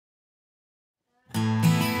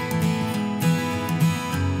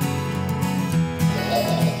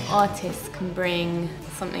Artists can bring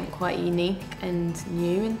something quite unique and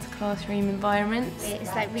new into classroom environments.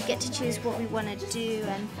 It's like we get to choose what we want to do,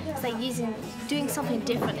 and it's like doing something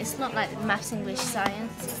different. It's not like maths, English,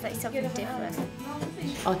 science, it's like something different.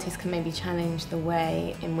 Artists can maybe challenge the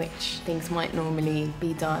way in which things might normally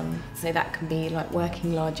be done. So that can be like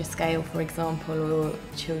working larger scale, for example, or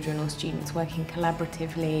children or students working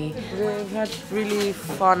collaboratively. We've had really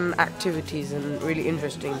fun activities and really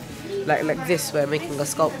interesting, like this, where making a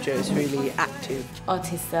sculpture is really active.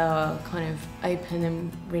 Artists are kind of open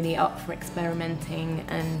and really up for experimenting,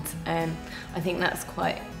 and I think that's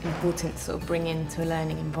quite important to sort of bring into a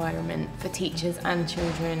learning environment for teachers and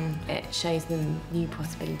children. It shows them new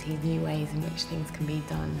possibilities, new ways in which things can be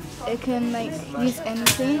done. It can use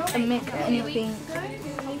anything and make anything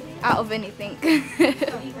out of anything.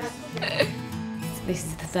 This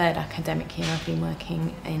is the third academic year I've been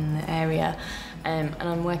working in the area, and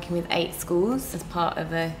I'm working with 8 schools as part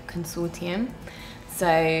of a consortium.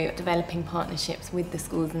 So developing partnerships with the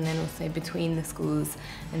schools and then also between the schools,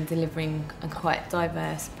 and delivering a quite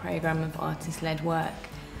diverse programme of artist-led work.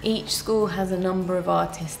 Each school has a number of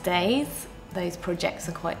artist days. Those projects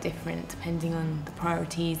are quite different depending on the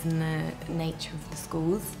priorities and the nature of the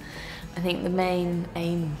schools. I think the main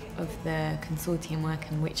aim of the consortium work,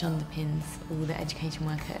 and which underpins all the education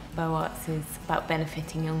work at Bow Arts, is about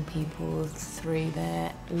benefiting young people through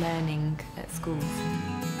their learning at schools.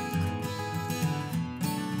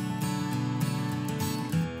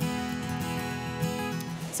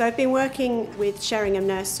 So I've been working with Sheringham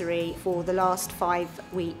Nursery for the last 5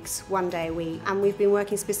 weeks, 1 day a week, and we've been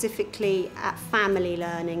working specifically at family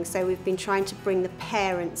learning. So we've been trying to bring the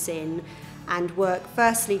parents in and work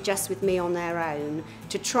firstly just with me on their own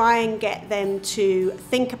to try and get them to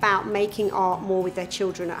think about making art more with their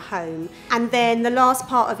children at home. And then the last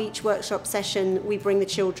part of each workshop session we bring the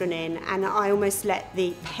children in, and I almost let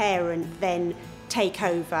the parent then take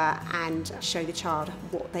over and show the child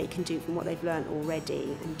what they can do from what they've learnt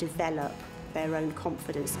already and develop their own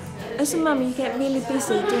confidence. As a mum, you get really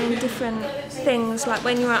busy doing different things. Like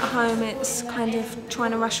when you're at home, it's kind of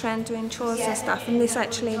trying to rush around doing chores and stuff, and this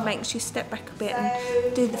actually makes you step back a bit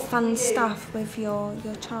and do the fun stuff with your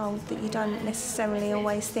child that you don't necessarily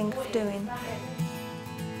always think of doing.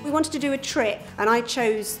 We wanted to do a trip, and I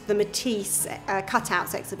chose the Matisse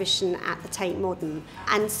cutouts exhibition at the Tate Modern.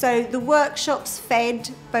 And so the workshops fed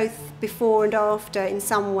both before and after in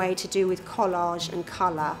some way to do with collage and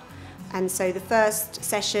colour. And so the first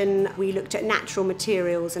session we looked at natural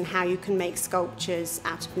materials and how you can make sculptures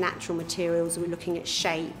out of natural materials. We were looking at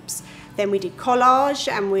shapes. Then we did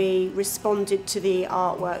collage, and we responded to the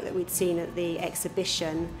artwork that we'd seen at the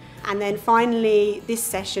exhibition. And then finally, this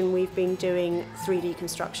session we've been doing 3D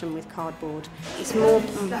construction with cardboard. It's more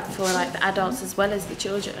for like the adults as well as the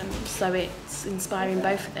children, so it's inspiring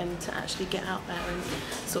both of them to actually get out there and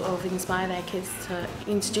sort of inspire their kids to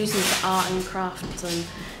introduce them to art and crafts and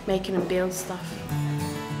making them build stuff.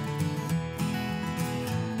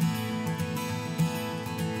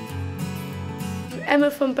 Emma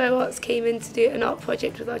from Bow Arts came in to do an art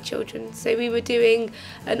project with our children. So we were doing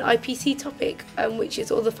an IPC topic, which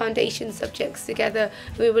is all the foundation subjects together.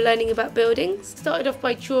 We were learning about buildings. Started off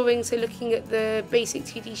by drawing, so looking at the basic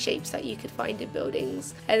 2D shapes that you could find in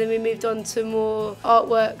buildings. And then we moved on to more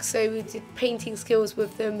artwork, so we did painting skills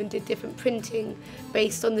with them and did different printing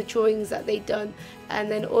based on the drawings that they'd done. And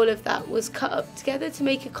then all of that was cut up together to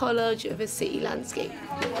make a collage of a city landscape.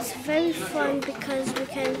 It's very fun because we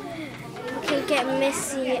can get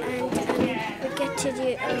messy and we get to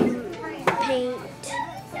do paint.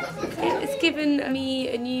 It's given me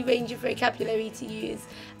a new range of vocabulary to use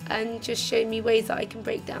and just shown me ways that I can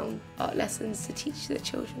break down art lessons to teach the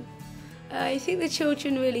children. I think the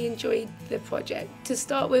children really enjoyed the project. To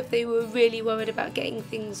start with, they were really worried about getting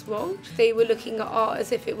things wrong. They were looking at art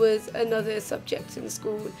as if it was another subject in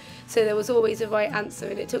school, so there was always a right answer,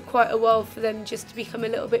 and it took quite a while for them just to become a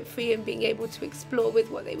little bit free and being able to explore with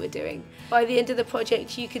what they were doing. By the end of the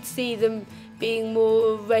project, you could see them being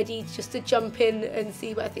more ready just to jump in and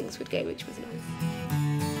see where things would go, which was nice.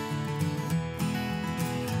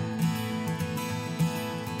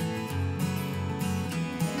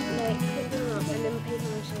 And then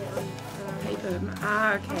paper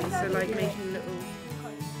okay, so like making little...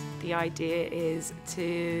 The idea is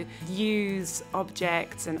to use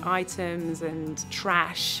objects and items and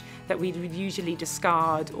trash that we would usually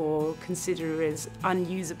discard or consider as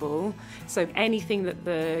unusable. So anything that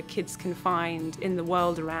the kids can find in the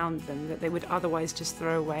world around them that they would otherwise just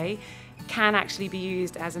throw away, can actually be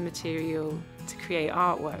used as a material to create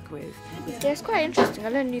artwork with. Yeah, it's quite interesting. I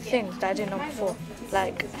learned new things that I didn't know before,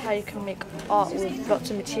 like how you can make art with lots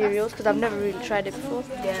of materials, because I've never really tried it before.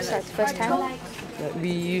 So it's the first time.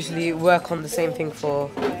 We usually work on the same thing for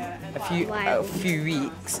a few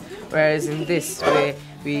weeks, whereas in this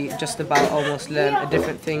we just about almost learn a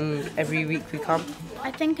different thing every week we come.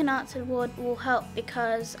 I think an arts award will help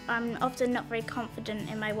because I'm often not very confident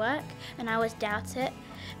in my work and I always doubt it.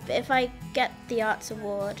 But if I get the arts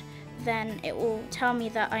award, then it will tell me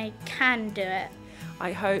that I can do it.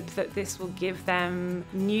 I hope that this will give them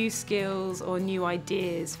new skills or new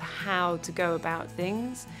ideas for how to go about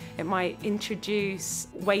things. It might introduce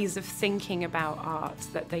ways of thinking about art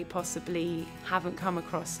that they possibly haven't come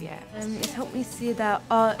across yet. It's helped me see that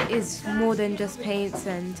art is more than just paints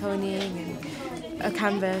and toning and a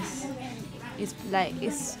canvas. It's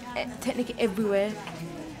technically everywhere.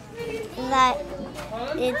 Like,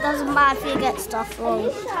 it doesn't matter if you get stuff wrong.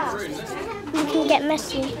 You can get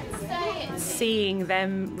messy. Seeing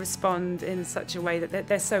them respond in such a way that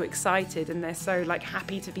they're so excited and they're so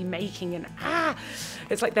happy to be making and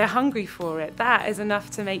it's like they're hungry for it. That is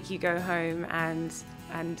enough to make you go home and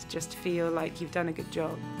just feel like you've done a good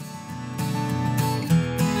job.